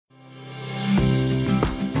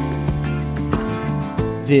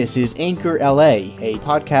This is Anchor LA, a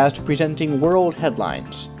podcast presenting world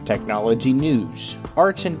headlines, technology news,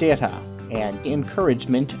 arts and data, and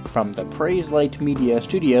encouragement from the Praise Light Media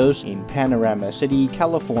Studios in Panorama City,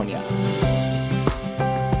 California.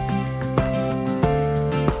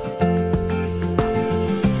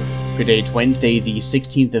 Today's Wednesday, the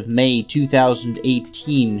 16th of May,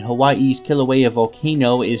 2018. Hawaii's Kilauea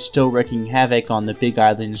volcano is still wreaking havoc on the Big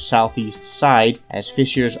Island's southeast side as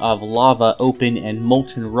fissures of lava open and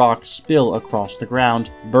molten rock spill across the ground,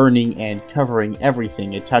 burning and covering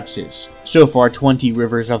everything it touches. So far, 20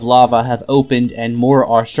 rivers of lava have opened and more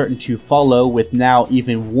are certain to follow, with now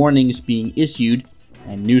even warnings being issued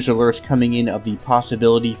and news alerts coming in of the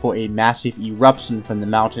possibility for a massive eruption from the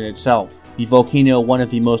mountain itself. The volcano, one of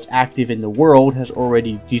the most active in the world, has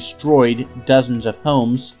already destroyed dozens of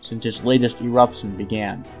homes since its latest eruption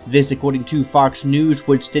began. This according to Fox News,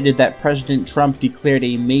 which stated that President Trump declared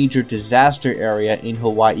a major disaster area in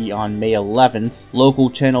Hawaii on May 11th. Local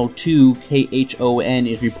Channel 2 KHON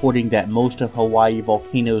is reporting that most of Hawaii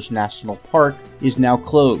Volcanoes National Park is now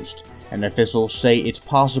closed, and officials say it's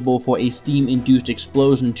possible for a steam-induced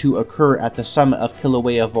explosion to occur at the summit of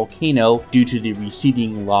Kilauea volcano due to the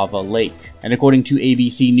receding lava lake. And according to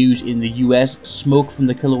ABC News in the US, smoke from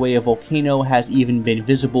the Kilauea volcano has even been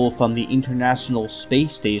visible from the International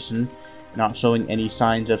Space Station, not showing any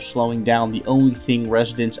signs of slowing down. The only thing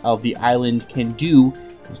residents of the island can do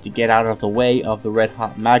is to get out of the way of the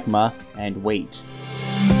red-hot magma and wait.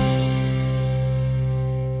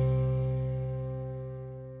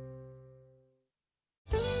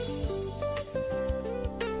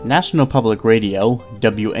 National Public Radio,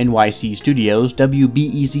 WNYC Studios,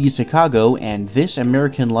 WBEZ Chicago, and This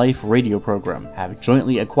American Life radio program have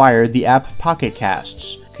jointly acquired the app Pocket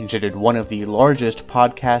Casts, considered one of the largest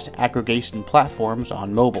podcast aggregation platforms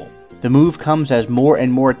on mobile. The move comes as more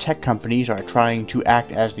and more tech companies are trying to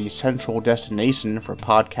act as the central destination for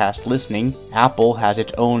podcast listening. Apple has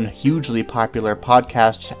its own hugely popular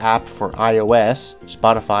podcasts app for iOS.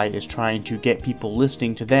 Spotify is trying to get people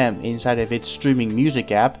listening to them inside of its streaming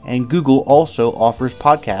music app, and Google also offers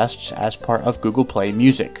podcasts as part of Google Play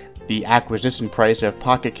Music. The acquisition price of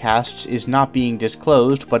Pocket Casts is not being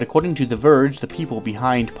disclosed, but according to The Verge, the people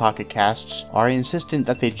behind Pocket Casts are insistent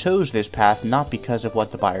that they chose this path not because of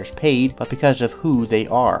what the buyers paid, but because of who they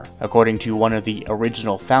are. According to one of the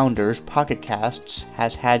original founders, Pocket Casts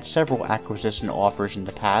has had several acquisition offers in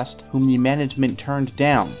the past, whom the management turned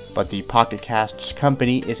down, but the Pocket Casts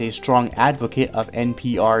company is a strong advocate of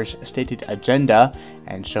NPR's stated agenda,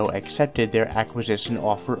 and so accepted their acquisition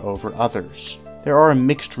offer over others. There are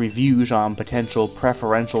mixed reviews on potential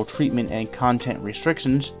preferential treatment and content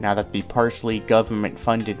restrictions now that the partially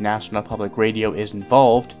government-funded National Public Radio is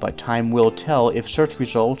involved, but time will tell if search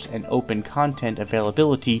results and open content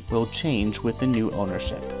availability will change with the new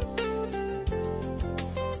ownership.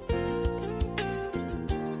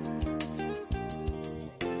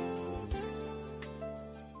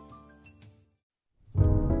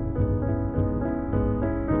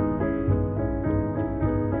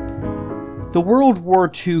 The World War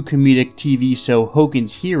II comedic TV show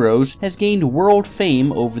Hogan's Heroes has gained world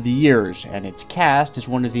fame over the years, and its cast is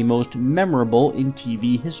one of the most memorable in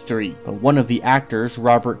TV history. But one of the actors,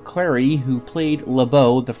 Robert Clary, who played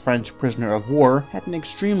LeBeau, the French prisoner of war, had an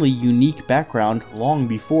extremely unique background long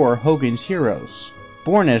before Hogan's Heroes.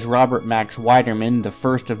 Born as Robert Max Widerman, the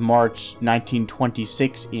 1st of March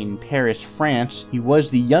 1926 in Paris, France, he was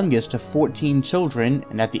the youngest of 14 children,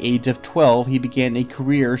 and at the age of 12 he began a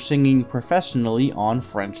career singing professionally on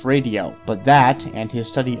French radio. But that, and his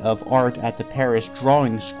study of art at the Paris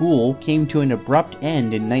Drawing School, came to an abrupt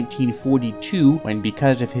end in 1942 when,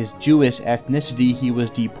 because of his Jewish ethnicity, he was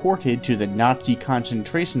deported to the Nazi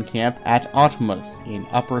concentration camp at Otmuth in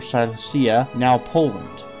Upper Silesia, now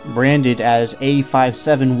Poland. Branded as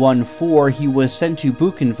A5714, he was sent to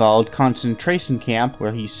Buchenwald concentration camp,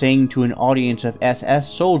 where he sang to an audience of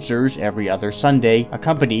SS soldiers every other Sunday,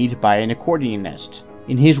 accompanied by an accordionist.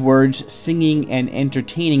 In his words, "Singing and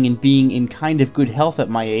entertaining and being in kind of good health at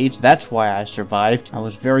my age, that's why I survived. I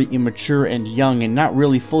was very immature and young and not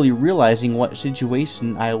really fully realizing what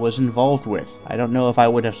situation I was involved with. I don't know if I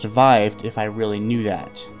would have survived if I really knew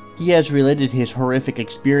that." He has related his horrific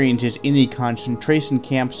experiences in a concentration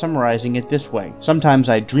camp, summarizing it this way: "Sometimes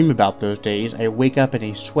I dream about those days. I wake up in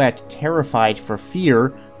a sweat, terrified for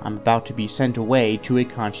fear I'm about to be sent away to a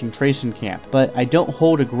concentration camp. But I don't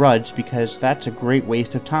hold a grudge because that's a great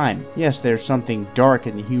waste of time. Yes, there's something dark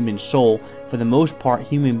in the human soul. For the most part,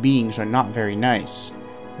 human beings are not very nice.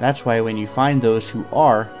 That's why when you find those who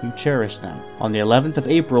are, you cherish them. On the 11th of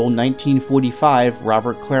April 1945,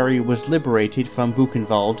 Robert Clary was liberated from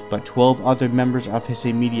Buchenwald, but 12 other members of his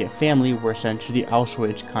immediate family were sent to the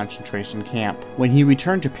Auschwitz concentration camp. When he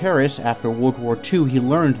returned to Paris after World War II, he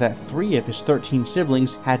learned that 3 of his 13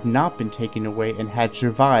 siblings had not been taken away and had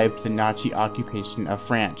survived the Nazi occupation of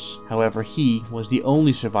France. However, he was the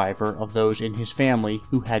only survivor of those in his family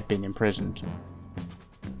who had been imprisoned.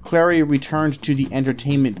 Clary returned to the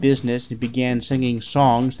entertainment business and began singing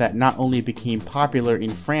songs that not only became popular in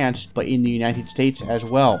France, but in the United States as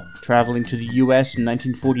well. Traveling to the US in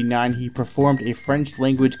 1949, he performed a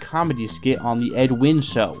French-language comedy skit on The Ed Wynn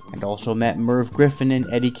Show, and also met Merv Griffin and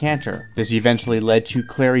Eddie Cantor. This eventually led to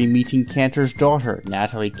Clary meeting Cantor's daughter,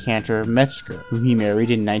 Natalie Cantor Metzger, who he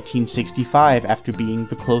married in 1965 after being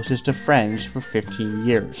the closest of friends for 15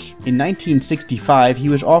 years. In 1965, he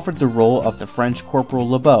was offered the role of the French Corporal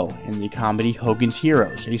LeBeau in the comedy Hogan's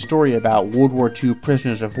Heroes, a story about World War II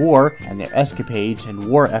prisoners of war and their escapades and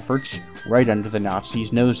war efforts right under the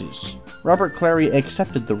Nazis' noses. Robert Clary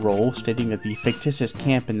accepted the role, stating that the fictitious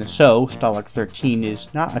camp in the show, Stalag 13,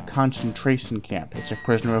 is not a concentration camp, it's a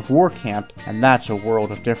prisoner of war camp, and that's a world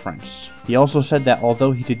of difference. He also said that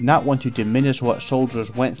although he did not want to diminish what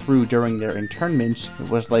soldiers went through during their internments, it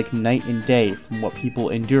was like night and day from what people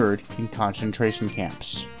endured in concentration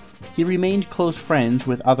camps. He remained close friends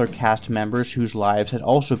with other cast members whose lives had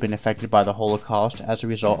also been affected by the Holocaust as a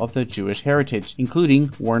result of their Jewish heritage,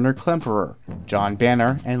 including Werner Klemperer, John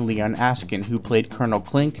Banner, and Leon Askin, who played Colonel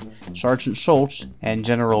Klink, Sergeant Schultz, and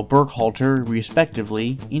General Burkhalter,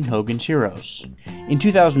 respectively, in Hogan's Heroes. In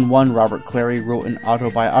 2001, Robert Clary wrote an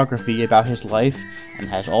autobiography about his life and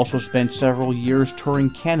has also spent several years touring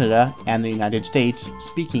Canada and the United States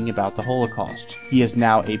speaking about the Holocaust. He is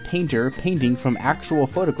now a painter painting from actual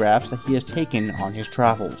photographs that he has taken on his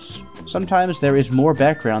travels. Sometimes there is more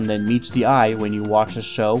background than meets the eye when you watch a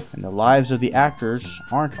show, and the lives of the actors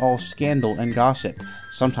aren't all scandal and gossip.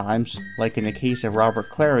 Sometimes, like in the case of Robert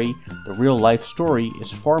Clary, the real-life story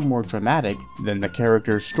is far more dramatic than the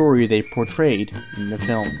character's story they portrayed in the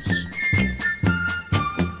films.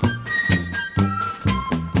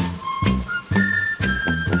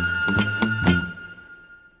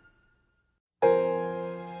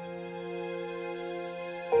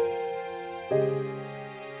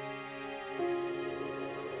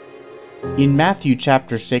 In Matthew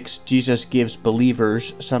chapter 6, Jesus gives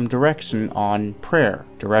believers some direction on prayer,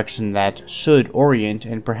 direction that should orient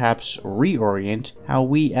and perhaps reorient how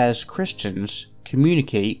we as Christians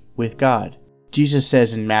communicate with God. Jesus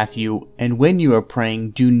says in Matthew, "And when you are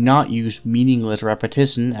praying, do not use meaningless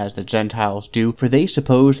repetition as the Gentiles do, for they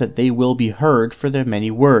suppose that they will be heard for their many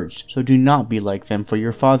words. So do not be like them, for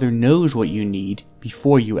your Father knows what you need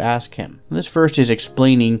before you ask Him." This verse is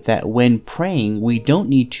explaining that when praying, we don't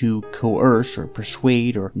need to coerce or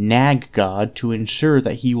persuade or nag God to ensure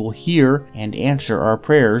that He will hear and answer our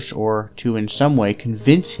prayers, or to in some way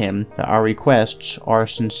convince Him that our requests are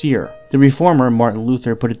sincere. The reformer Martin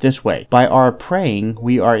Luther put it this way: "By our praying,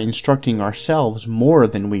 we are instructing ourselves more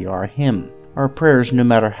than we are Him." Our prayers, no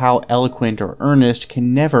matter how eloquent or earnest,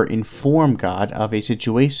 can never inform God of a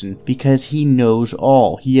situation because He knows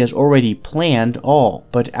all. He has already planned all.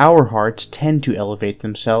 But our hearts tend to elevate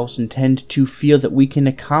themselves and tend to feel that we can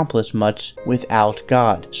accomplish much without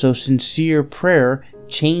God. So sincere prayer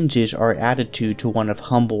changes our attitude to one of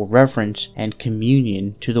humble reverence and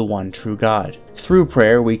communion to the one true God. Through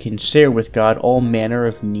prayer, we can share with God all manner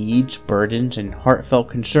of needs, burdens, and heartfelt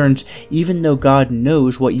concerns, even though God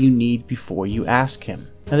knows what you need before you ask Him.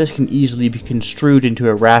 Now, this can easily be construed into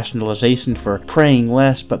a rationalization for praying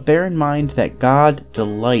less, but bear in mind that God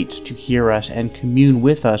delights to hear us and commune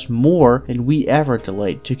with us more than we ever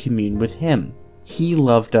delight to commune with Him. He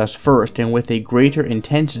loved us first, and with a greater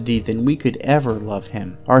intensity than we could ever love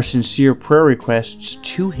Him. Our sincere prayer requests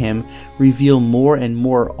to Him reveal more and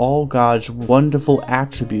more all God's wonderful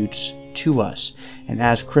attributes to us, and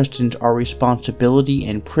as Christians, our responsibility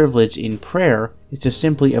and privilege in prayer is to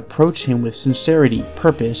simply approach Him with sincerity,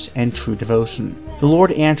 purpose, and true devotion. The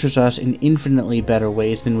Lord answers us in infinitely better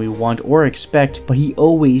ways than we want or expect, but He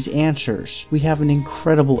always answers. We have an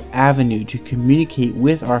incredible avenue to communicate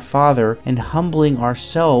with our Father, and humbling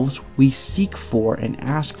ourselves, we seek for and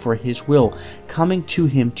ask for His will, coming to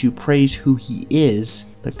Him to praise who He is,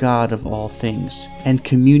 the God of all things. And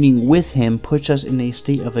communing with Him puts us in a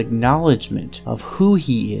state of acknowledgement of who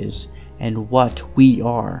He is and what we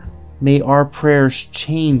are. May our prayers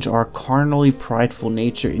change our carnally prideful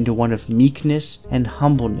nature into one of meekness and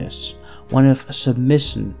humbleness, one of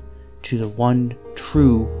submission to the one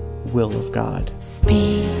true will of God.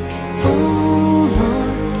 Speak, O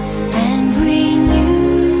Lord, and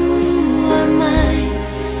renew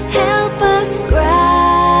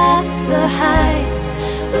heights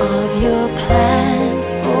of your plans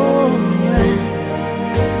for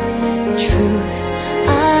us. Truths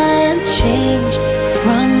unchanged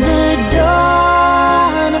from the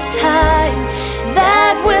dawn of time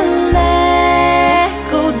that will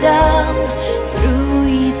echo down through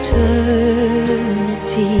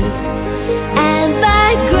eternity. And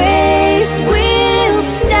by grace we'll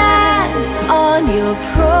stand on your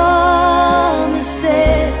promises,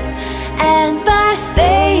 and by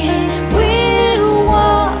faith we'll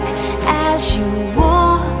walk as you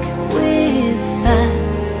walk with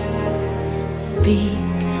us. Speak,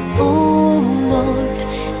 oh Lord,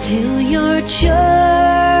 till your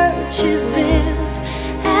church is built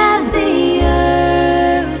and the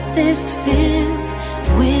earth is filled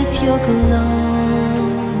with your glory.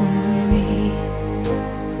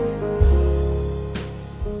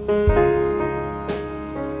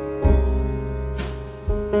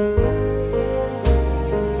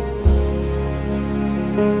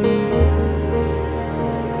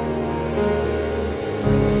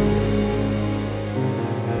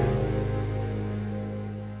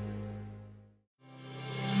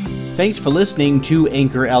 Thanks for listening to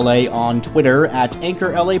Anchor LA on Twitter at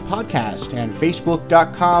Anchor LA Podcast and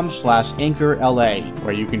Facebook.com/Anchor LA,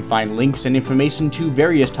 where you can find links and information to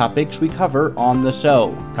various topics we cover on the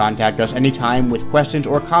show. Contact us anytime with questions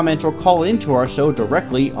or comments, or call into our show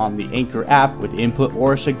directly on the Anchor app with input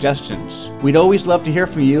or suggestions. We'd always love to hear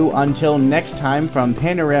from you. Until next time, from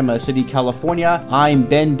Panorama City, California, I'm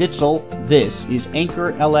Ben Ditzel. This is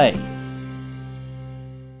Anchor LA.